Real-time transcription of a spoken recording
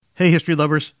Hey, history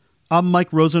lovers. I'm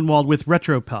Mike Rosenwald with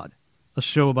Retropod, a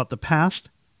show about the past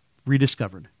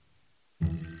rediscovered.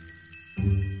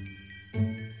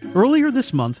 Earlier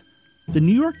this month, the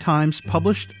New York Times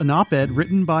published an op-ed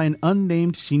written by an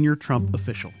unnamed senior Trump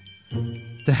official.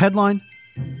 The headline,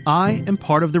 "I am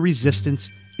part of the resistance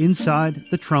inside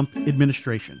the Trump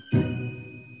administration."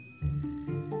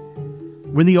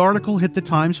 When the article hit the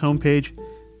Times homepage,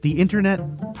 the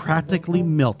internet practically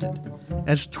melted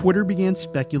as Twitter began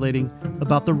speculating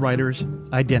about the writer's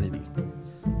identity.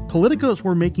 Politicos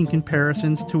were making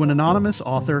comparisons to an anonymous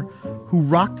author who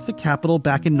rocked the Capitol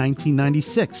back in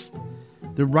 1996,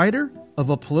 the writer of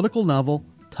a political novel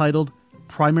titled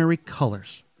Primary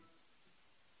Colors.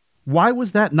 Why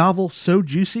was that novel so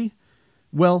juicy?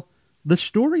 Well, the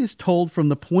story is told from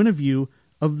the point of view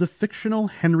of the fictional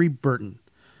Henry Burton,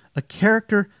 a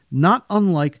character not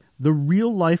unlike the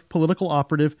real-life political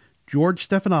operative George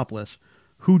Stephanopoulos,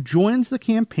 who joins the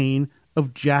campaign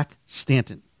of Jack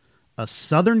Stanton, a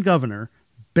Southern governor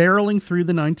barreling through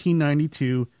the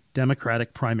 1992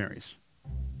 Democratic primaries.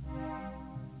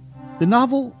 The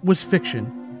novel was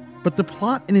fiction, but the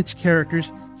plot and its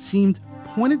characters seemed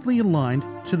pointedly aligned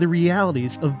to the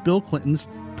realities of Bill Clinton's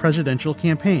presidential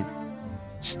campaign.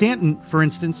 Stanton, for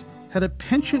instance, had a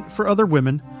penchant for other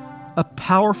women, a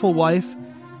powerful wife,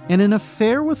 and an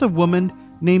affair with a woman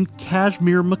named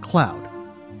Kashmir McLeod,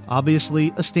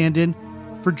 obviously a stand-in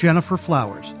for Gennifer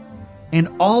Flowers. And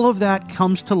all of that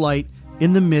comes to light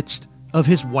in the midst of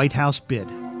his White House bid.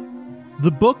 The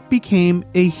book became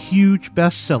a huge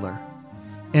bestseller,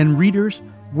 and readers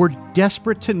were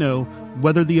desperate to know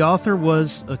whether the author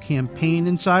was a campaign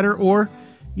insider or,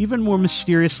 even more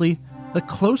mysteriously, a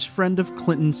close friend of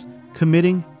Clinton's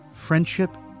committing friendship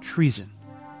treason.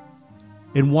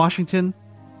 In Washington,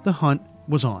 the hunt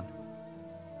was on.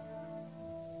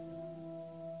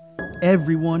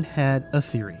 Everyone had a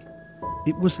theory.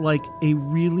 It was like a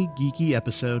really geeky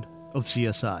episode of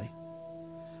CSI.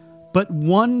 But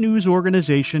one news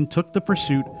organization took the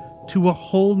pursuit to a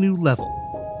whole new level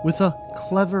with a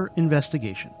clever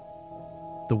investigation: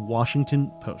 the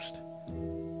Washington Post.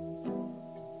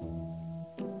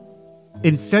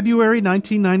 In February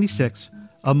 1996,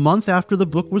 a month after the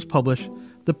book was published,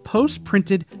 the Post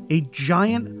printed a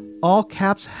giant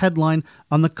all-caps headline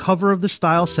on the cover of the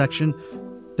style section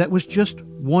that was just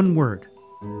one word: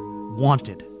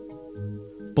 wanted.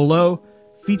 Below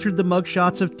featured the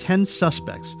mugshots of 10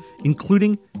 suspects,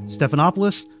 including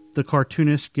Stephanopoulos, the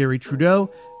cartoonist Gary Trudeau,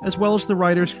 as well as the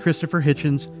writers Christopher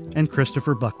Hitchens and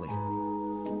Christopher Buckley.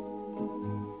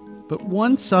 But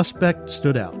one suspect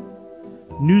stood out: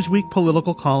 Newsweek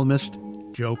political columnist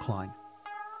Joe Klein.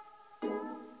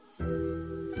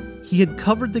 He had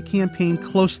covered the campaign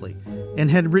closely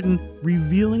and had written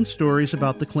revealing stories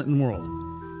about the Clinton world.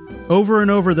 Over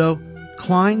and over, though,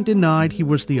 Klein denied he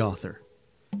was the author.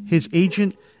 His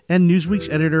agent and Newsweek's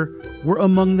editor were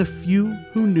among the few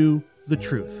who knew the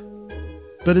truth.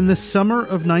 But in the summer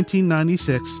of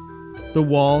 1996, the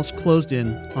walls closed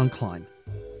in on Klein.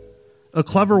 A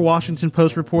clever Washington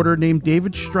Post reporter named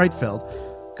David Streitfeld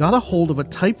got a hold of a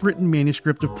typewritten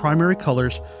manuscript of Primary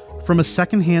Colors from a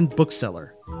secondhand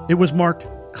bookseller. It was marked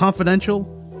 "Confidential,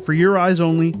 for your eyes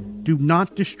only, do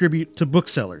not distribute to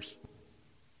booksellers."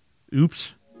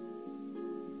 Oops.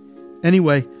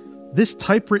 Anyway, this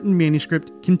typewritten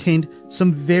manuscript contained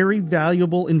some very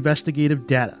valuable investigative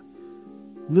data.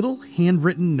 Little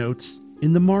handwritten notes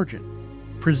in the margin,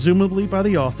 presumably by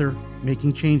the author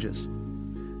making changes.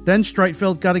 Then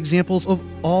Streitfeld got examples of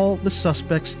all the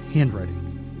suspects'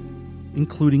 handwriting,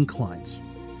 including Klein's.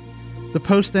 The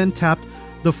Post then tapped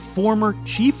the former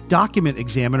chief document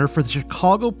examiner for the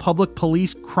Chicago Public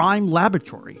Police Crime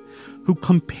Laboratory, who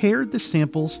compared the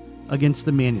samples against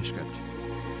the manuscript.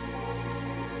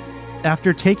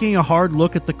 After taking a hard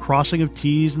look at the crossing of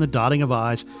T's and the dotting of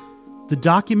I's, the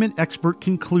document expert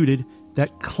concluded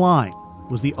that Klein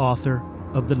was the author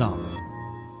of the novel.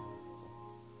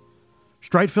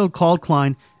 Streitfeld called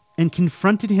Klein and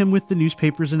confronted him with the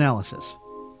newspaper's analysis.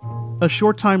 A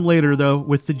short time later, though,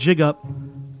 with the jig up,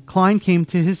 Klein came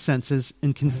to his senses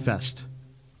and confessed.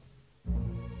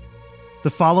 The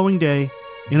following day,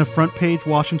 in a front-page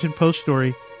Washington Post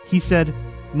story, he said,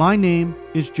 "My name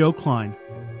is Joe Klein,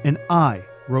 and I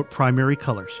wrote Primary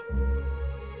Colors."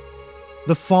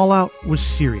 The fallout was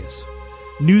serious.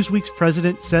 Newsweek's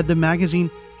president said the magazine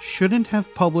shouldn't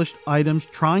have published items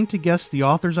trying to guess the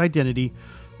author's identity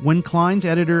when Klein's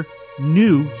editor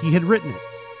knew he had written it.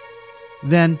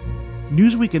 Then,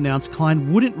 Newsweek announced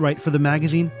Klein wouldn't write for the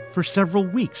magazine for several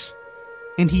weeks,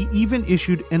 and he even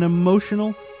issued an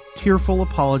emotional, tearful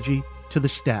apology to the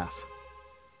staff.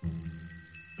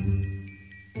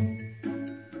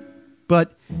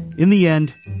 But in the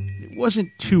end, it wasn't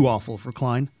too awful for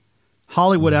Klein.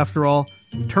 Hollywood, after all,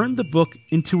 turned the book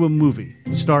into a movie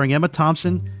starring Emma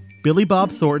Thompson, Billy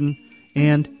Bob Thornton,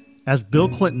 and, as Bill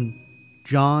Clinton,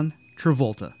 John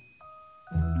Travolta.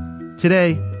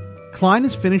 Today, Klein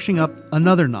is finishing up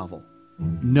another novel.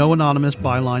 No anonymous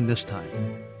byline this time.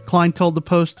 Klein told the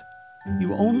Post,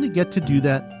 "You only get to do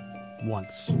that once."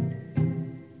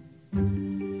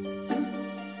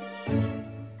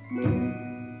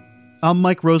 I'm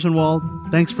Mike Rosenwald.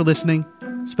 Thanks for listening.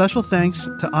 Special thanks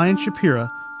to Ian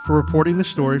Shapira for reporting the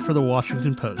story for the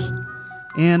Washington Post.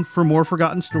 And for more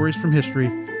forgotten stories from history,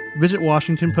 visit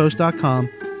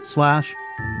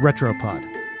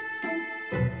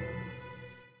WashingtonPost.com/retropod.